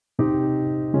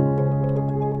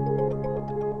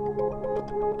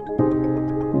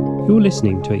You're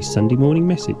listening to a Sunday morning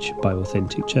message by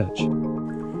Authentic Church.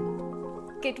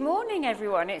 Good morning,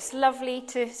 everyone. It's lovely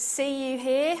to see you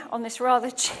here on this rather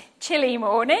chilly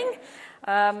morning.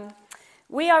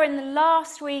 We are in the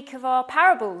last week of our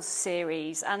parables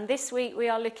series, and this week we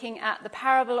are looking at the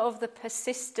parable of the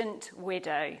persistent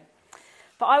widow.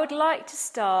 But I would like to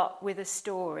start with a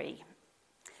story.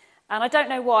 And I don't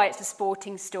know why it's a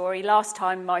sporting story. Last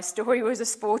time my story was a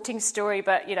sporting story,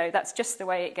 but that's just the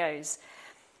way it goes.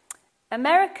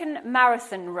 American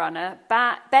marathon runner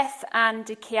Beth Ann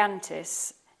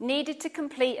DeCiantis needed to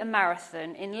complete a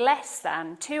marathon in less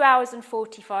than 2 hours and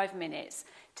 45 minutes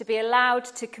to be allowed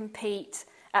to compete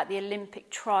at the Olympic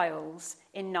trials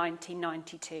in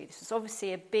 1992. This was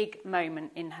obviously a big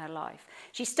moment in her life.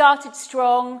 She started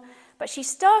strong, but she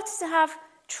started to have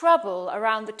trouble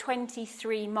around the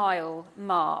 23-mile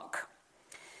mark.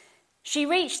 She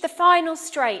reached the final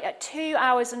straight at 2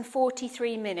 hours and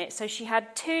 43 minutes, so she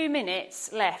had 2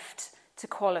 minutes left to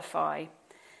qualify.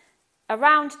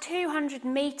 Around 200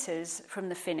 metres from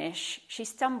the finish, she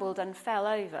stumbled and fell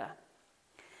over.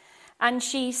 And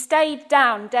she stayed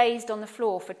down, dazed on the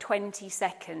floor for 20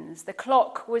 seconds. The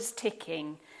clock was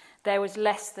ticking. There was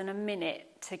less than a minute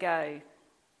to go.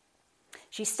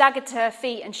 She staggered to her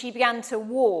feet and she began to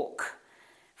walk.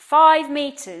 5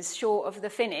 metres short of the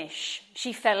finish,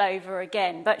 she fell over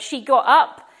again, but she got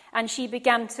up and she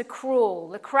began to crawl.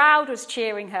 The crowd was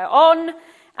cheering her on,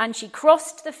 and she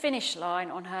crossed the finish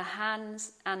line on her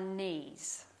hands and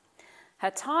knees. Her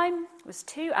time was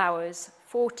 2 hours,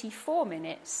 44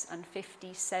 minutes and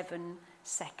 57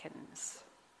 seconds.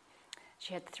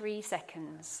 She had 3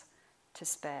 seconds to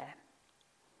spare.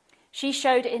 She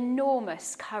showed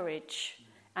enormous courage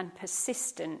and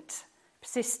persistence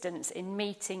in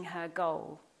meeting her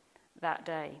goal that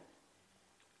day.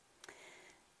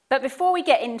 But before we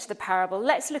get into the parable,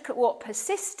 let's look at what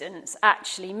persistence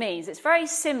actually means. It's very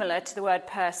similar to the word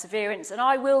perseverance, and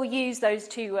I will use those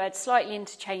two words slightly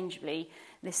interchangeably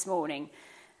this morning.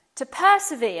 To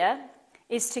persevere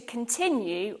is to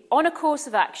continue on a course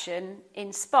of action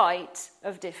in spite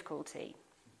of difficulty.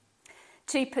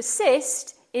 To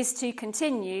persist is to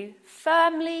continue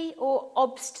firmly or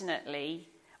obstinately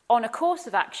on a course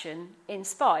of action in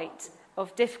spite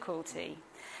of difficulty.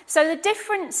 So the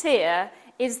difference here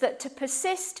is that to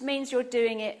persist means you're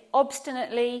doing it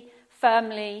obstinately,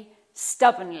 firmly,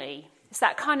 stubbornly. It's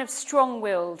that kind of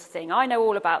strong-willed thing. I know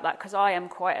all about that because I am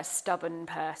quite a stubborn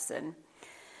person.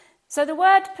 So the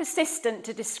word persistent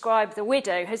to describe the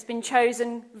widow has been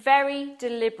chosen very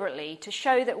deliberately to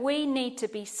show that we need to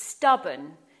be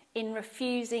stubborn in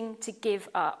refusing to give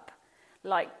up,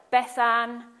 like Beth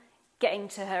Ann getting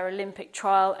to her Olympic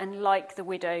trial and like the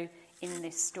widow in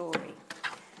this story.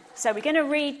 So we're going to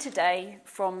read today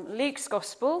from Luke's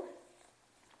Gospel.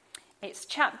 It's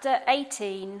chapter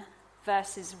 18,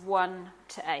 verses 1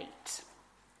 to 8.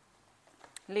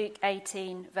 Luke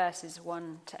 18, verses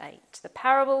 1 to 8. The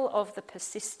parable of the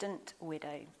persistent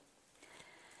widow.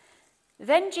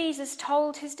 Then Jesus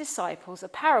told his disciples a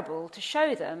parable to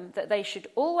show them that they should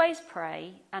always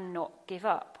pray and not give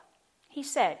up. He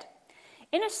said,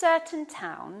 "In a certain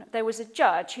town there was a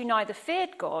judge who neither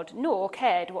feared God nor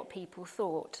cared what people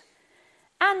thought.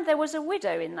 And there was a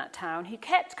widow in that town who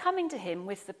kept coming to him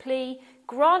with the plea,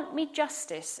 'Grant me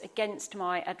justice against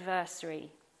my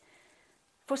adversary.'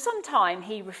 For some time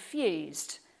he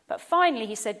refused, but finally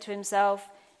he said to himself,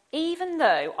 'Even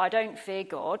though I don't fear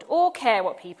God or care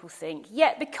what people think,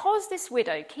 yet because this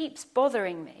widow keeps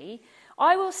bothering me,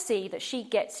 I will see that she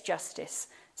gets justice,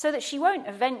 so that she won't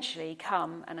eventually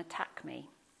come and attack me.'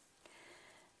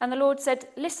 And the Lord said,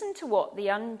 'Listen to what the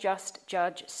unjust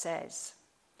judge says.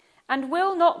 And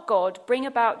will not God bring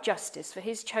about justice for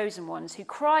his chosen ones who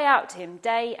cry out to him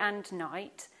day and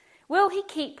night? Will he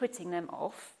keep putting them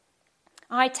off?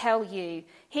 I tell you,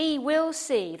 he will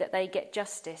see that they get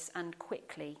justice, and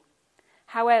quickly.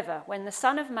 However, when the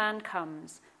Son of Man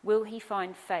comes, will he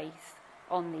find faith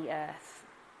on the earth?'"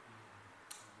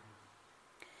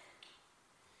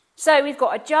 So we've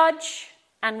got a judge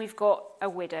and we've got a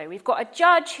widow. We've got a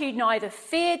judge who neither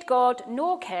feared God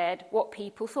nor cared what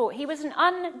people thought. He was an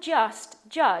unjust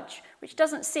judge, which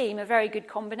doesn't seem a very good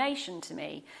combination to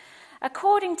me.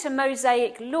 According to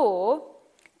Mosaic law,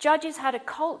 judges had a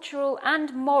cultural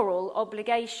and moral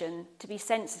obligation to be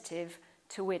sensitive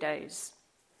to widows.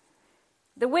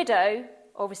 The widow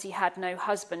obviously had no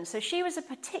husband, so she was a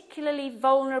particularly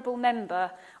vulnerable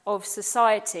member of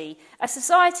society, a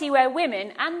society where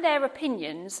women and their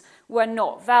opinions were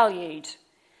not valued.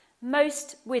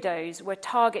 Most widows were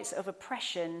targets of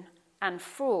oppression and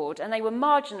fraud, and they were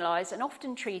marginalised and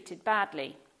often treated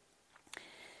badly.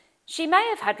 She may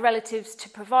have had relatives to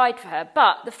provide for her,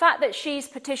 but the fact that she's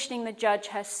petitioning the judge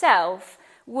herself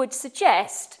would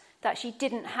suggest that she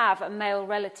didn't have a male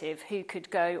relative who could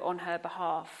go on her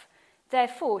behalf.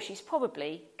 Therefore, she's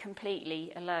probably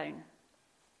completely alone.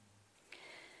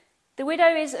 The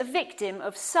widow is a victim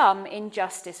of some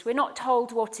injustice. We're not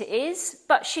told what it is,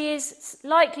 but she is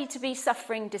likely to be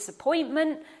suffering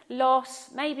disappointment,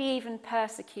 loss, maybe even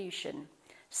persecution.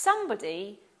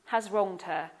 Somebody has wronged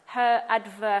her, her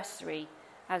adversary,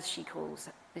 as she calls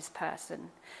this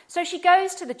person. So she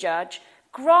goes to the judge,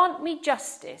 "Grant me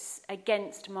justice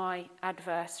against my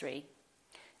adversary."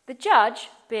 The judge,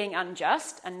 being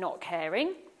unjust and not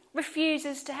caring,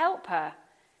 refuses to help her.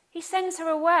 He sends her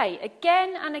away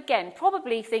again and again,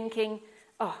 probably thinking,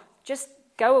 "Oh, just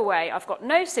go away, I've got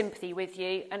no sympathy with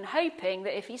you," and hoping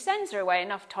that if he sends her away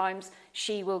enough times,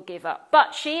 she will give up.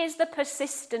 But she is the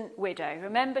persistent widow.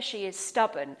 Remember, she is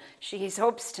stubborn, she is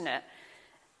obstinate.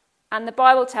 And the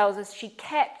Bible tells us she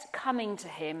kept coming to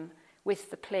him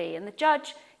with the plea, and the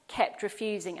judge kept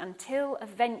refusing until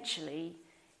eventually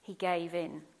he gave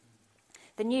in.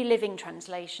 The New Living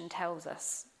Translation tells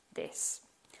us this.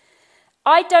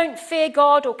 "I don't fear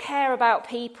God or care about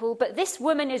people, but this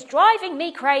woman is driving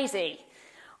me crazy.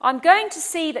 I'm going to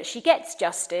see that she gets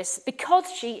justice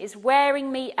because she is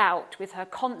wearing me out with her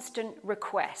constant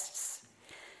requests."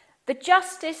 The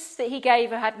justice that he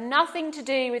gave her had nothing to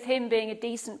do with him being a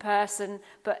decent person,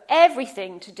 but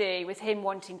everything to do with him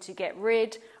wanting to get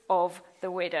rid of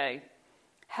the widow.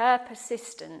 Her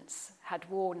persistence had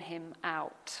worn him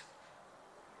out.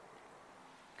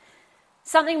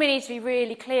 Something we need to be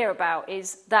really clear about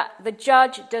is that the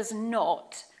judge does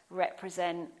not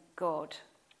represent God.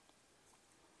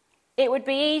 It would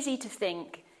be easy to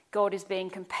think God is being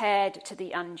compared to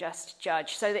the unjust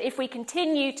judge, so that if we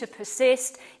continue to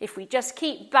persist, if we just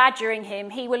keep badgering him,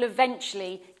 he will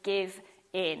eventually give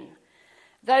in.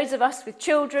 Those of us with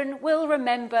children will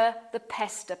remember the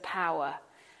pester power.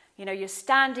 You know, you're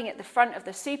standing at the front of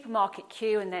the supermarket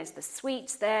queue and there's the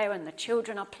sweets there and the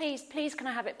children are, "Please, please, can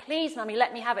I have it? Please, Mummy,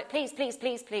 let me have it. Please, please,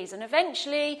 please, please." And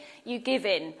eventually you give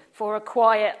in for a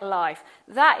quiet life.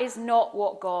 That is not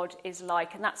what God is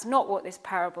like, and that's not what this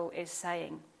parable is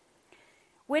saying.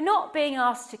 We're not being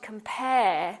asked to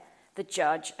compare the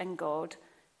judge and God,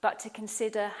 but to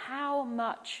consider how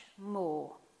much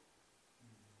more.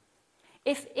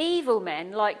 If evil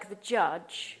men like the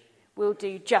judge will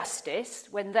do justice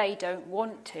when they don't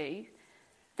want to,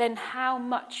 then how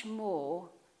much more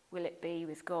will it be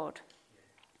with God?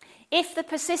 If the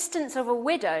persistence of a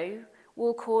widow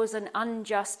will cause an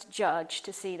unjust judge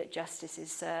to see that justice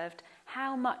is served,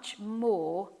 how much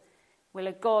more will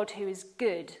a God who is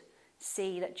good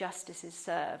see that justice is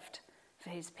served for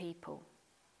his people?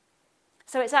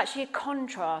 So it's actually a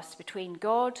contrast between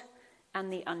God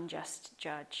and the unjust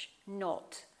judge,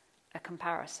 not a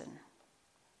comparison.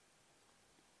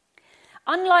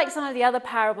 Unlike some of the other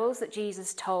parables that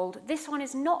Jesus told, this one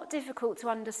is not difficult to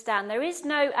understand. There is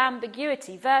no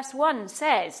ambiguity. Verse 1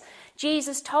 says,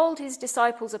 Jesus told his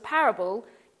disciples a parable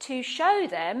to show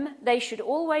them they should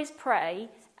always pray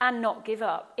and not give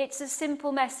up. It's a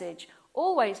simple message.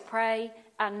 Always pray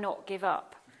and not give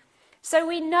up. So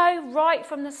we know right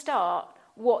from the start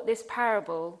what this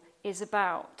parable is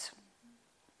about.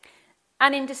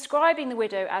 And in describing the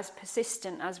widow as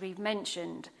persistent, as we've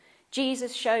mentioned,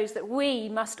 Jesus shows that we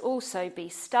must also be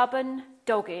stubborn,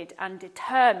 dogged, and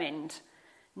determined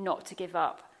not to give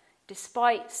up,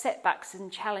 despite setbacks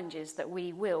and challenges that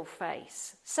we will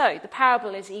face. So the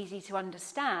parable is easy to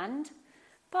understand,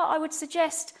 but I would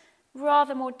suggest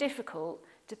rather more difficult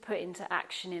to put into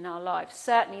action in our lives.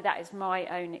 Certainly that is my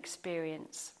own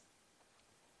experience.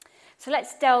 So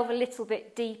let's delve a little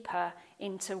bit deeper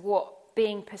into what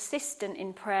being persistent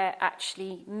in prayer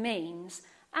actually means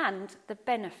and the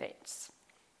benefits.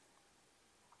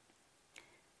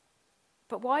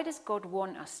 But why does God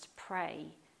want us to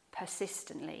pray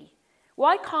persistently?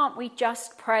 Why can't we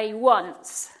just pray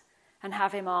once and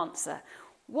have him answer?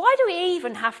 Why do we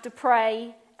even have to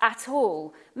pray at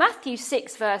all? Matthew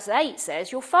 6 verse 8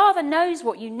 says, "Your Father knows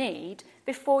what you need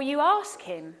before you ask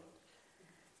him."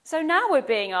 So now we're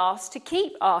being asked to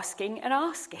keep asking and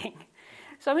asking.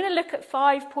 So I'm going to look at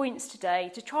 5 points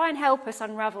today to try and help us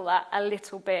unravel that a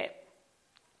little bit.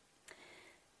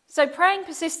 So praying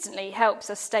persistently helps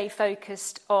us stay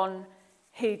focused on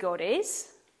who God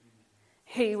is,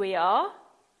 who we are,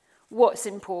 what's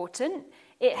important.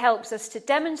 It helps us to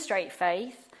demonstrate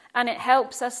faith, and it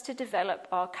helps us to develop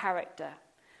our character.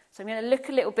 So I'm going to look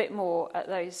a little bit more at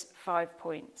those 5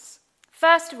 points.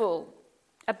 First of all,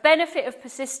 a benefit of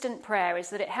persistent prayer is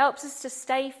that it helps us to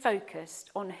stay focused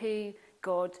on who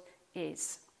God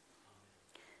is.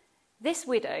 This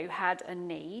widow had a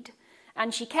need,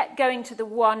 and she kept going to the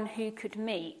one who could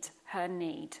meet her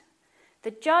need.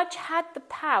 The judge had the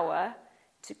power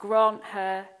to grant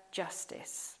her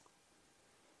justice.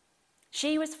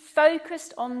 She was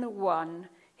focused on the one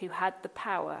who had the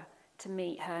power to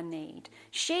meet her need.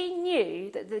 She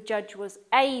knew that the judge was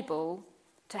able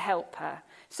to help her,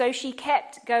 so she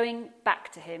kept going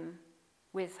back to him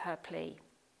with her plea.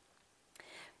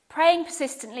 Praying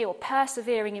persistently or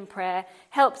persevering in prayer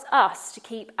helps us to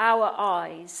keep our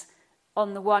eyes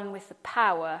on the one with the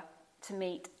power to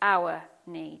meet our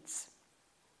needs.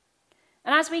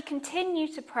 And as we continue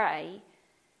to pray,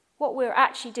 what we're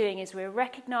actually doing is we're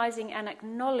recognizing and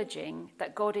acknowledging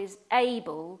that God is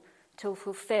able to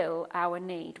fulfill our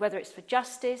need, whether it's for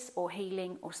justice or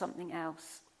healing or something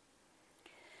else.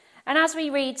 And as we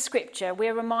read scripture,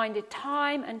 we're reminded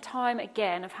time and time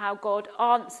again of how God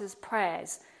answers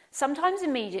prayers, sometimes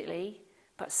immediately,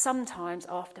 but sometimes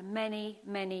after many,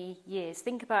 many years.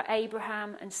 Think about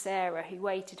Abraham and Sarah, who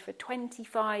waited for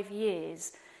 25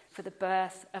 years for the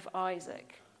birth of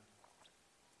Isaac.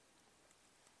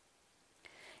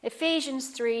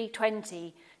 Ephesians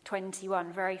 3:20,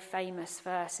 21, very famous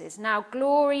verses. Now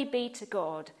glory be to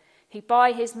God, who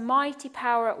by his mighty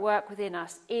power at work within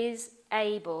us is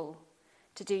able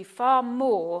to do far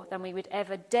more than we would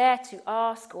ever dare to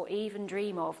ask or even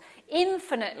dream of,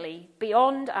 infinitely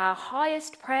beyond our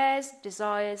highest prayers,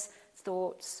 desires,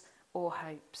 thoughts, or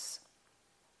hopes.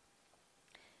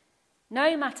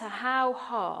 No matter how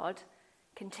hard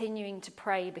continuing to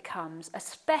pray becomes,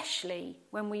 especially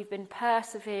when we've been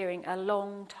persevering a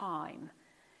long time,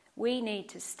 we need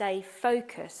to stay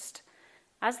focused,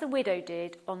 as the widow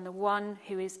did, on the one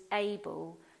who is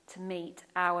able to meet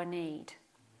our need.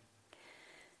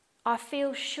 I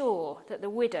feel sure that the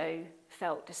widow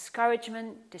felt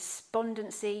discouragement,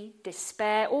 despondency,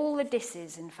 despair, all the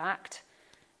disses, in fact,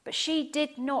 but she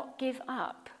did not give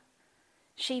up.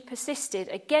 She persisted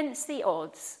against the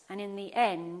odds, and in the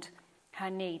end, her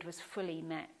need was fully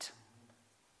met.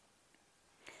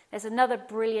 There's another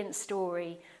brilliant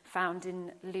story found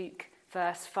in Luke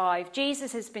verse 5.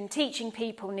 Jesus has been teaching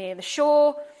people near the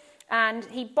shore, and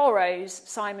he borrows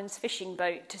Simon's fishing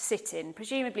boat to sit in,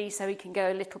 presumably so he can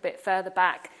go a little bit further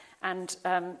back and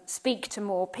speak to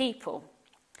more people.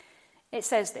 It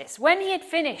says this: when he had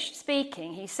finished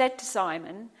speaking, he said to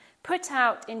Simon, "Put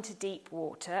out into deep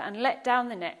water and let down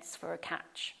the nets for a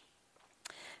catch."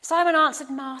 Simon answered,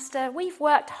 "Master, we've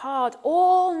worked hard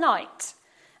all night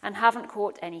and haven't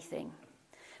caught anything.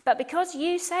 But because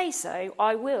you say so,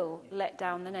 I will let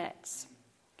down the nets."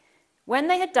 When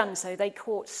they had done so, they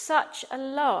caught such a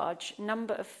large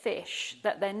number of fish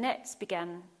that their nets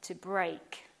began to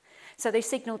break. So they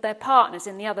signalled their partners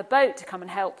in the other boat to come and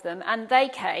help them, and they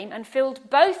came and filled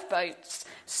both boats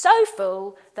so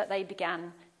full that they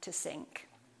began to sink.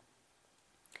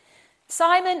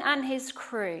 Simon and his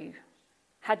crew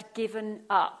had given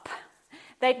up.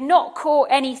 They'd not caught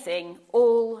anything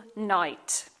all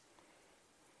night.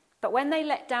 But when they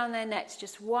let down their nets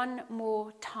just one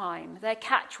more time, their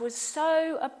catch was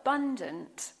so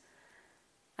abundant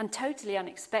and totally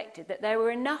unexpected that there were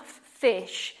enough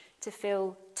fish to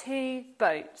fill 2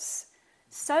 boats,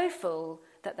 so full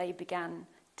that they began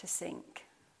to sink.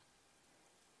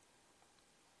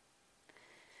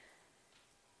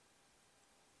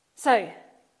 So,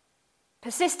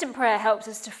 persistent prayer helps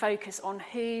us to focus on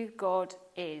who God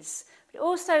is. It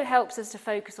also helps us to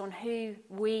focus on who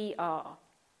we are.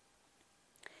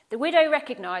 The widow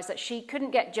recognised that she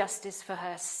couldn't get justice for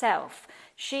herself.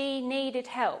 She needed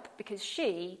help because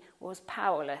she was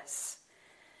powerless.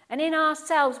 And in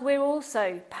ourselves, we're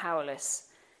also powerless.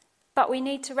 But we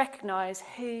need to recognise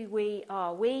who we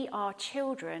are. We are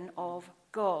children of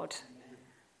God.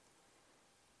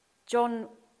 John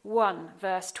 1,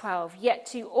 verse 12, "Yet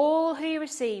to all who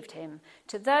received him,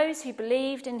 to those who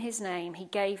believed in his name, he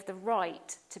gave the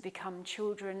right to become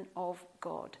children of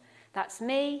God." That's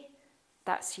me.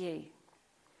 That's you.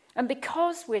 And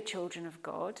because we're children of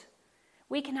God,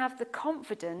 we can have the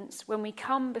confidence when we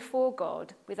come before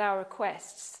God with our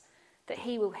requests that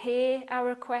he will hear our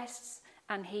requests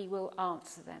and he will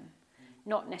answer them.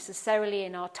 Not necessarily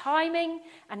in our timing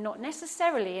and not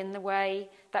necessarily in the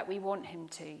way that we want him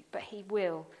to, but he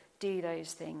will do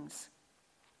those things.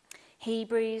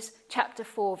 Hebrews chapter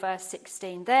 4, verse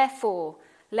 16, "Therefore,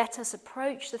 let us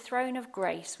approach the throne of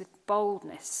grace with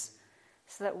boldness,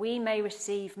 so that we may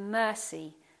receive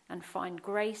mercy and find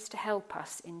grace to help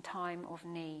us in time of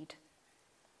need."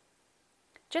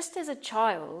 Just as a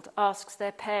child asks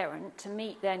their parent to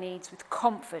meet their needs with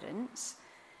confidence,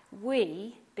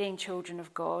 we, being children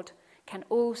of God, can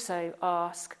also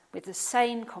ask with the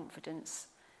same confidence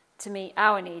to meet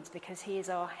our needs because he is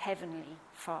our heavenly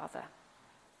Father.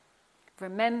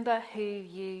 Remember who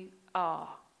you are.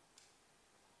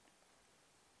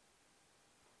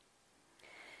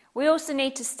 We also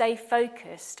need to stay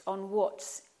focused on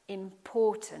what's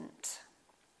important.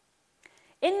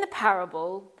 In the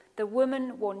parable, the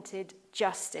woman wanted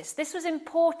justice. This was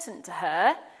important to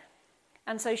her,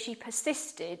 and so she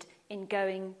persisted in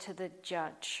going to the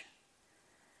judge.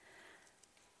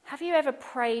 Have you ever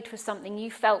prayed for something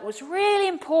you felt was really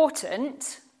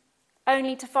important,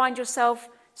 only to find yourself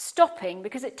stopping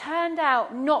because it turned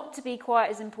out not to be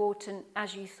quite as important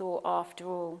as you thought after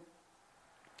all?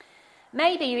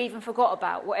 Maybe you even forgot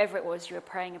about whatever it was you were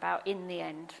praying about in the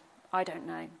end. I don't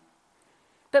know.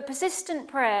 But persistent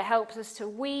prayer helps us to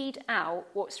weed out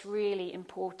what's really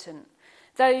important,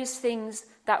 those things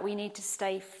that we need to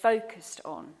stay focused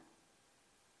on.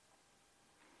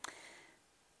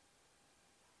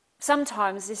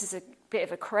 Sometimes this is a bit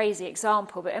of a crazy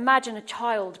example, but imagine a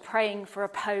child praying for a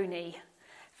pony.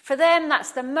 For them,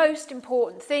 that's the most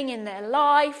important thing in their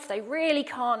life. They really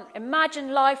can't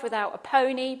imagine life without a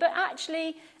pony, but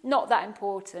actually not that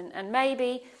important. And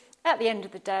maybe at the end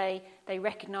of the day, they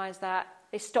recognise that,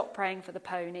 they stop praying for the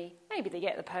pony. Maybe they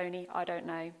get the pony, I don't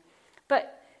know.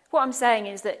 But what I'm saying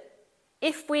is that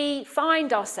if we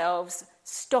find ourselves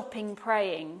stopping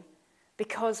praying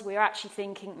because we're actually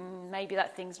thinking, maybe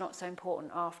that thing's not so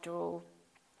important after all,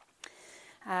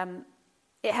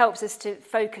 it helps us to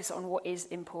focus on what is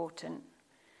important.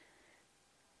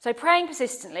 So praying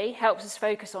persistently helps us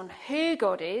focus on who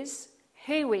God is,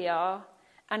 who we are,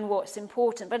 and what's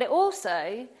important. But it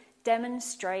also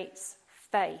demonstrates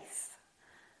faith.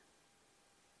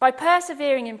 By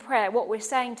persevering in prayer, what we're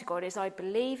saying to God is, I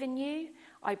believe in you,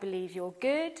 I believe you're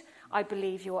good, I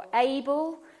believe you're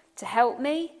able to help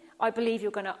me, I believe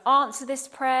you're going to answer this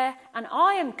prayer, and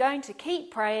I am going to keep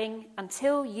praying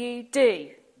until you do.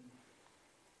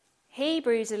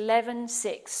 Hebrews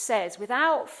 11:6 says,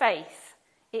 without faith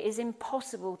it is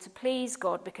impossible to please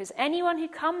God, because anyone who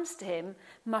comes to him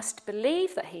must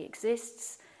believe that he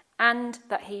exists and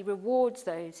that he rewards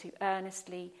those who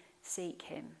earnestly seek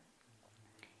him.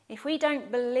 If we don't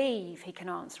believe he can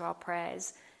answer our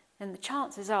prayers, then the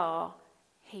chances are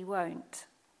he won't.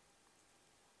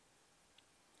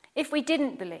 If we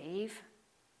didn't believe,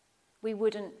 we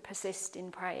wouldn't persist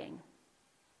in praying.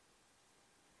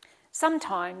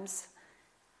 Sometimes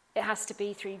it has to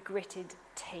be through gritted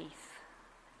teeth.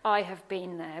 I have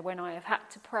been there when I have had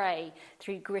to pray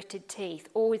through gritted teeth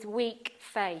or with weak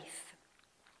faith.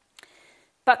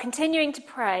 But continuing to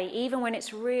pray, even when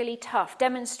it's really tough,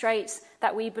 demonstrates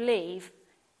that we believe,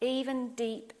 even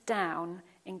deep down,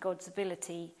 in God's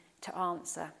ability to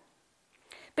answer.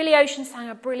 Billy Ocean sang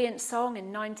a brilliant song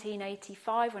in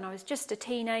 1985 when I was just a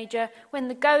teenager. When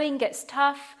the going gets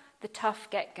tough, the tough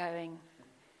get going.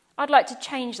 I'd like to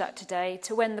change that today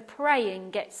to when the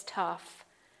praying gets tough,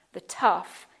 the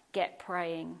tough get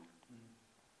praying.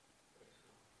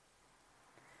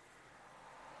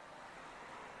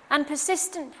 And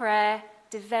persistent prayer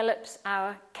develops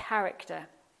our character.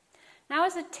 Now,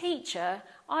 as a teacher,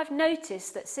 I've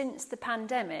noticed that since the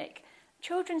pandemic,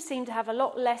 children seem to have a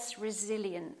lot less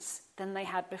resilience than they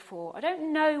had before. I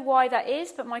don't know why that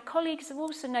is, but my colleagues have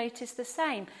also noticed the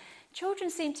same. Children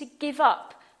seem to give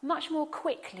up much more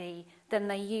quickly than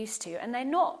they used to, and they're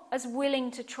not as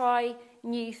willing to try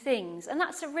new things. And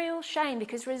that's a real shame,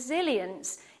 because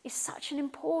resilience is such an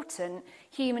important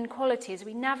human quality as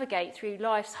we navigate through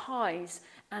life's highs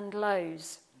and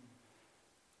lows.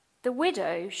 The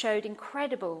widow showed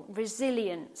incredible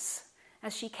resilience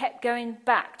as she kept going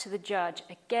back to the judge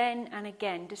again and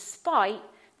again, despite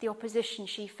the opposition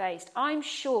she faced. I'm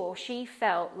sure she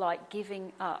felt like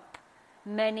giving up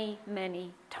many,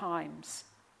 many times.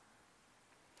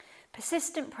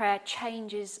 Persistent prayer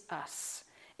changes us.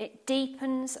 It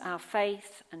deepens our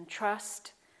faith and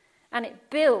trust, and it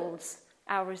builds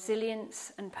our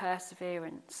resilience and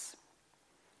perseverance.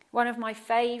 One of my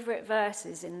favourite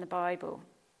verses in the Bible,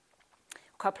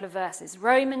 a couple of verses,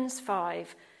 Romans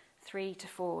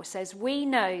 5:3-4 says, we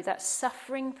know that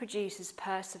suffering produces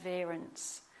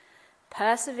perseverance,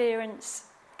 perseverance,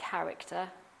 character,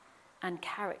 and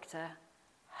character,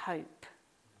 hope.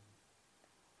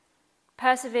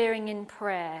 Persevering in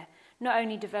prayer not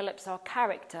only develops our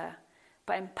character,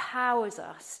 but empowers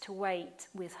us to wait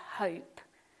with hope,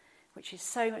 which is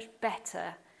so much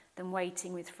better than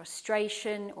waiting with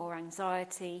frustration or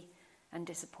anxiety and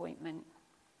disappointment.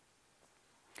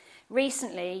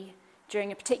 Recently,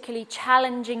 during a particularly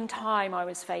challenging time I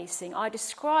was facing, I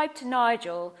described to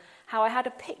Nigel how I had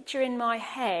a picture in my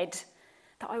head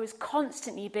that I was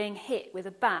constantly being hit with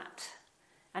a bat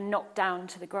and knocked down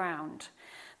to the ground.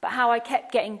 but how I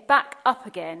kept getting back up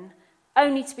again,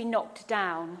 only to be knocked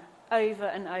down over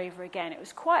and over again. It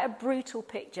was quite a brutal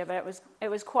picture, but it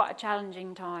was quite a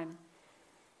challenging time.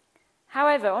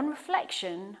 However, on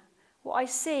reflection, what I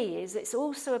see is it's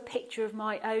also a picture of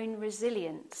my own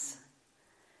resilience.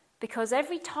 Because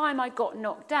every time I got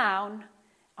knocked down,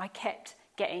 I kept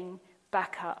getting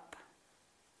back up.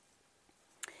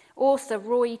 Author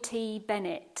Roy T.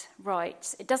 Bennett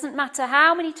writes, "It doesn't matter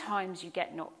how many times you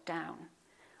get knocked down.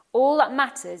 All that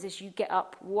matters is you get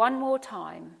up one more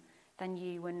time than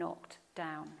you were knocked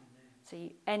down." So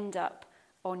you end up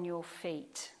on your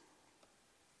feet.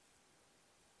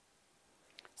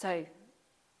 So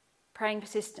praying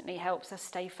persistently helps us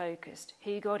stay focused.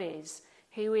 Who God is,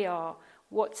 who we are,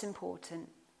 what's important.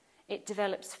 It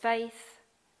develops faith,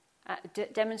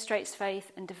 demonstrates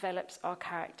faith and develops our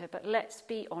character. But let's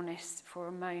be honest for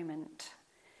a moment.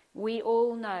 We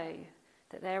all know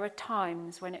that there are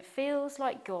times when it feels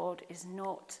like God is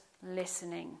not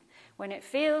listening, when it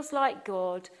feels like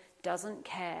God doesn't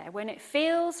care, when it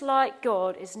feels like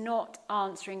God is not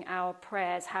answering our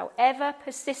prayers, however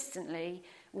persistently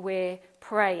we're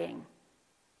praying.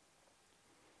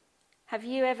 Have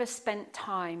you ever spent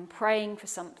time praying for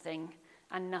something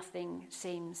and nothing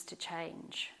seems to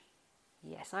change?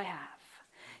 Yes, I have.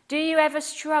 Do you ever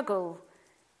struggle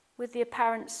with the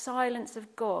apparent silence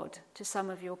of God to some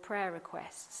of your prayer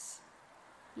requests?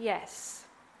 Yes,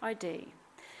 I do.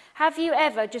 Have you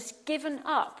ever just given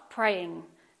up praying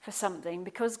for something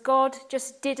because God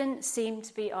just didn't seem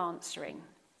to be answering?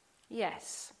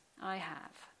 Yes, I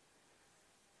have.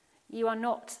 You are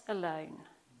not alone.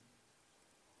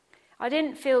 I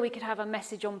didn't feel we could have a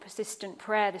message on persistent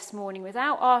prayer this morning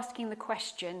without asking the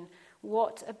question,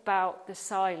 what about the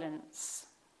silence?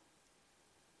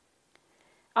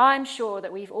 I'm sure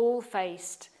that we've all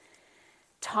faced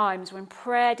times when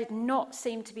prayer did not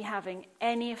seem to be having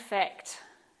any effect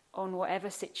on whatever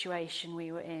situation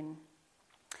we were in.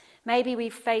 Maybe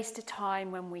we've faced a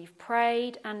time when we've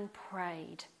prayed and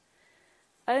prayed,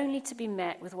 only to be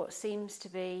met with what seems to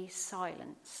be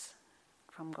silence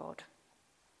from God.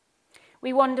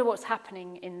 We wonder what's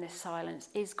happening in this silence.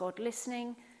 Is God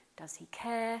listening? Does he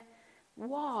care?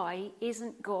 Why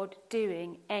isn't God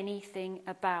doing anything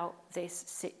about this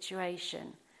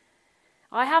situation?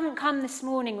 I haven't come this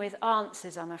morning with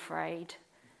answers, I'm afraid,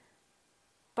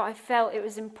 but I felt it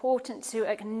was important to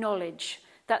acknowledge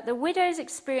that the widow's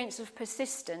experience of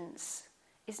persistence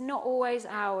is not always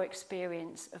our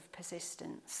experience of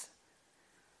persistence.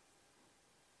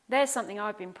 There's something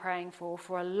I've been praying for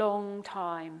a long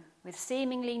time, with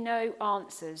seemingly no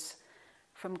answers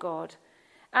from God.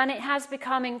 And it has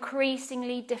become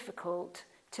increasingly difficult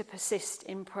to persist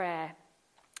in prayer.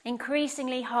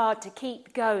 Increasingly hard to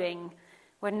keep going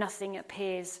when nothing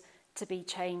appears to be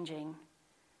changing.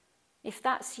 If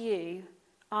that's you,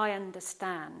 I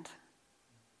understand.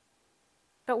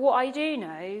 But what I do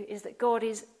know is that God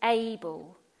is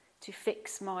able to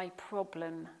fix my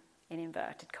problem, in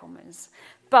inverted commas.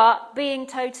 But being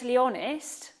totally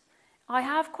honest, I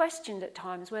have questioned at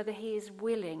times whether he is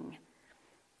willing,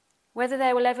 whether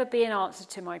there will ever be an answer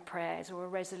to my prayers or a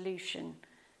resolution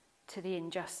to the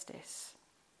injustice.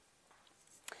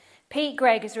 Pete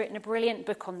Greig has written a brilliant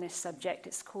book on this subject.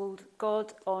 It's called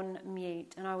God on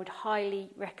Mute, and I would highly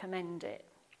recommend it.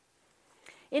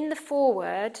 In the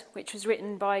foreword, which was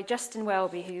written by Justin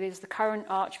Welby, who is the current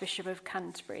Archbishop of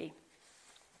Canterbury,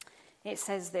 it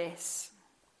says this.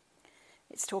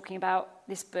 It's talking about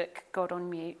this book, God on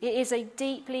Mute. It is a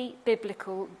deeply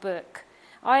biblical book.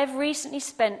 I have recently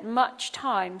spent much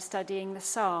time studying the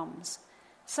Psalms.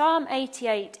 Psalm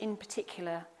 88 in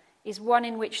particular is one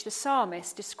in which the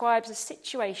psalmist describes a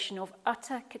situation of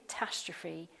utter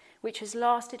catastrophe which has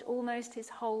lasted almost his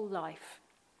whole life.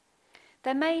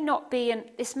 This may not be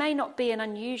an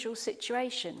unusual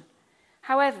situation.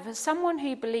 However, for someone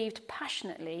who believed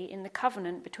passionately in the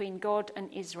covenant between God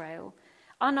and Israel,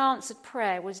 unanswered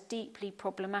prayer was deeply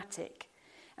problematic.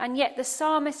 And yet the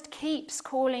psalmist keeps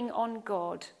calling on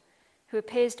God, who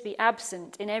appears to be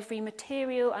absent in every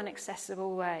material and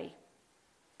accessible way.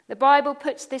 The Bible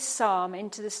puts this psalm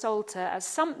into the Psalter as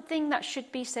something that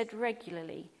should be said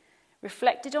regularly,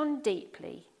 reflected on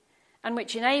deeply, and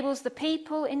which enables the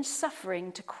people in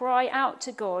suffering to cry out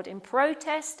to God in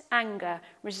protest, anger,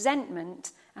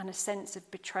 resentment, and a sense of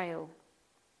betrayal,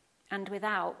 and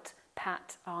without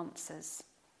pat answers.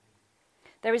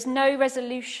 There is no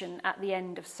resolution at the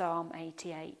end of Psalm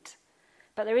 88,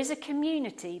 but there is a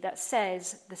community that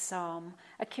says the psalm,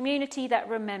 a community that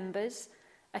remembers,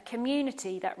 a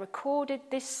community that recorded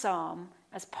this psalm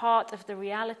as part of the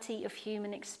reality of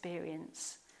human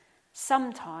experience.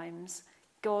 Sometimes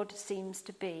God seems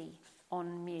to be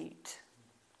on mute.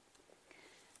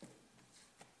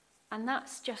 And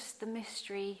that's just the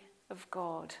mystery of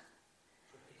God.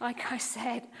 Like I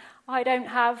said, I don't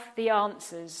have the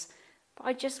answers, but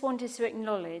I just wanted to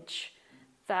acknowledge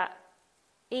that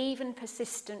even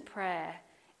persistent prayer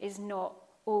is not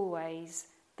always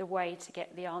the way to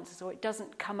get the answers, or it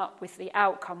doesn't come up with the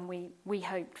outcome we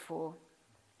hoped for.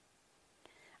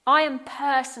 I am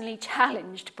personally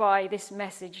challenged by this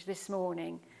message this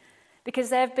morning because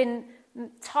there have been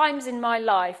times in my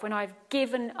life when I've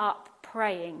given up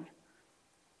praying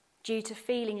due to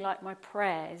feeling like my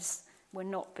prayers were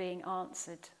not being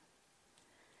answered.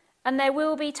 And there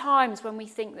will be times when we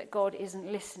think that God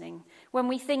isn't listening, when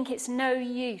we think it's no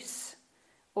use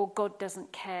or God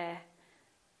doesn't care.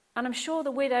 And I'm sure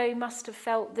the widow must have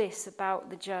felt this about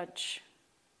the judge.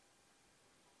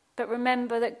 But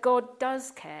remember that God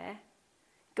does care,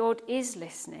 God is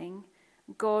listening,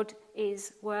 God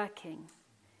is working.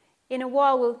 In a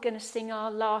while we're going to sing our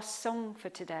last song for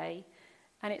today,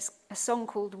 and it's a song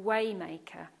called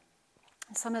Waymaker.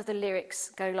 And some of the lyrics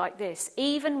go like this: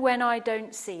 even when I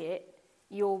don't see it,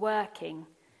 you're working.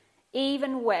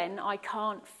 Even when I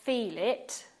can't feel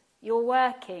it, you're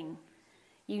working.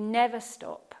 You never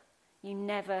stop. You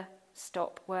never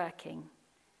stop working.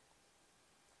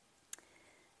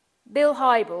 Bill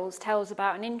Hybels tells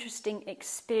about an interesting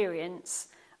experience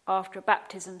after a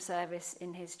baptism service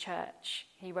in his church.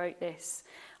 He wrote this: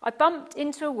 I bumped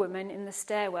into a woman in the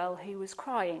stairwell who was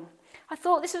crying. I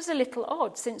thought this was a little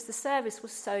odd since the service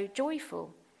was so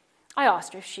joyful. I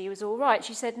asked her if she was all right.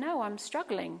 She said, no, I'm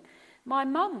struggling. My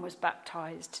mum was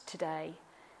baptised today.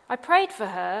 I prayed for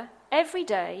her every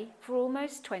day for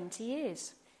almost 20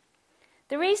 years.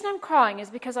 The reason I'm crying is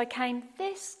because I came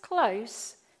this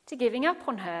close to giving up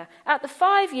on her. At the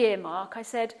 5-year mark, I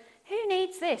said, who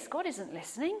needs this? God isn't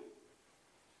listening.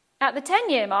 At the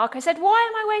 10-year mark, I said, why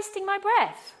am I wasting my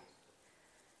breath?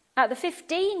 At the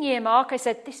 15-year mark, I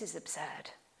said, this is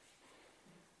absurd.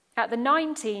 At the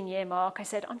 19-year mark, I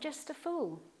said, I'm just a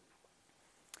fool.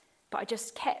 But I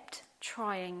just kept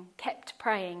trying, kept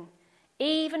praying.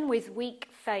 Even with weak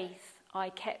faith, I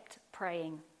kept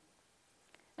praying.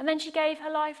 And then she gave her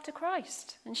life to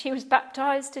Christ, and she was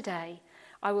baptised today.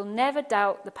 I will never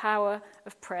doubt the power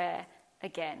of prayer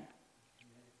again.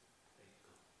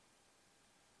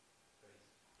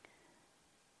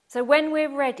 So when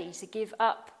we're ready to give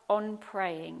up on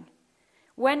praying,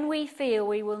 when we feel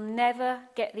we will never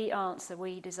get the answer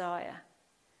we desire,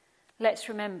 let's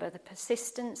remember the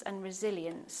persistence and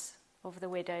resilience of the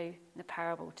widow in the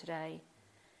parable today.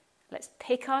 Let's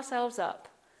pick ourselves up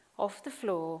off the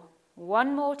floor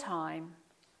one more time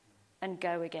and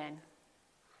go again.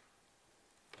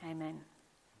 Amen.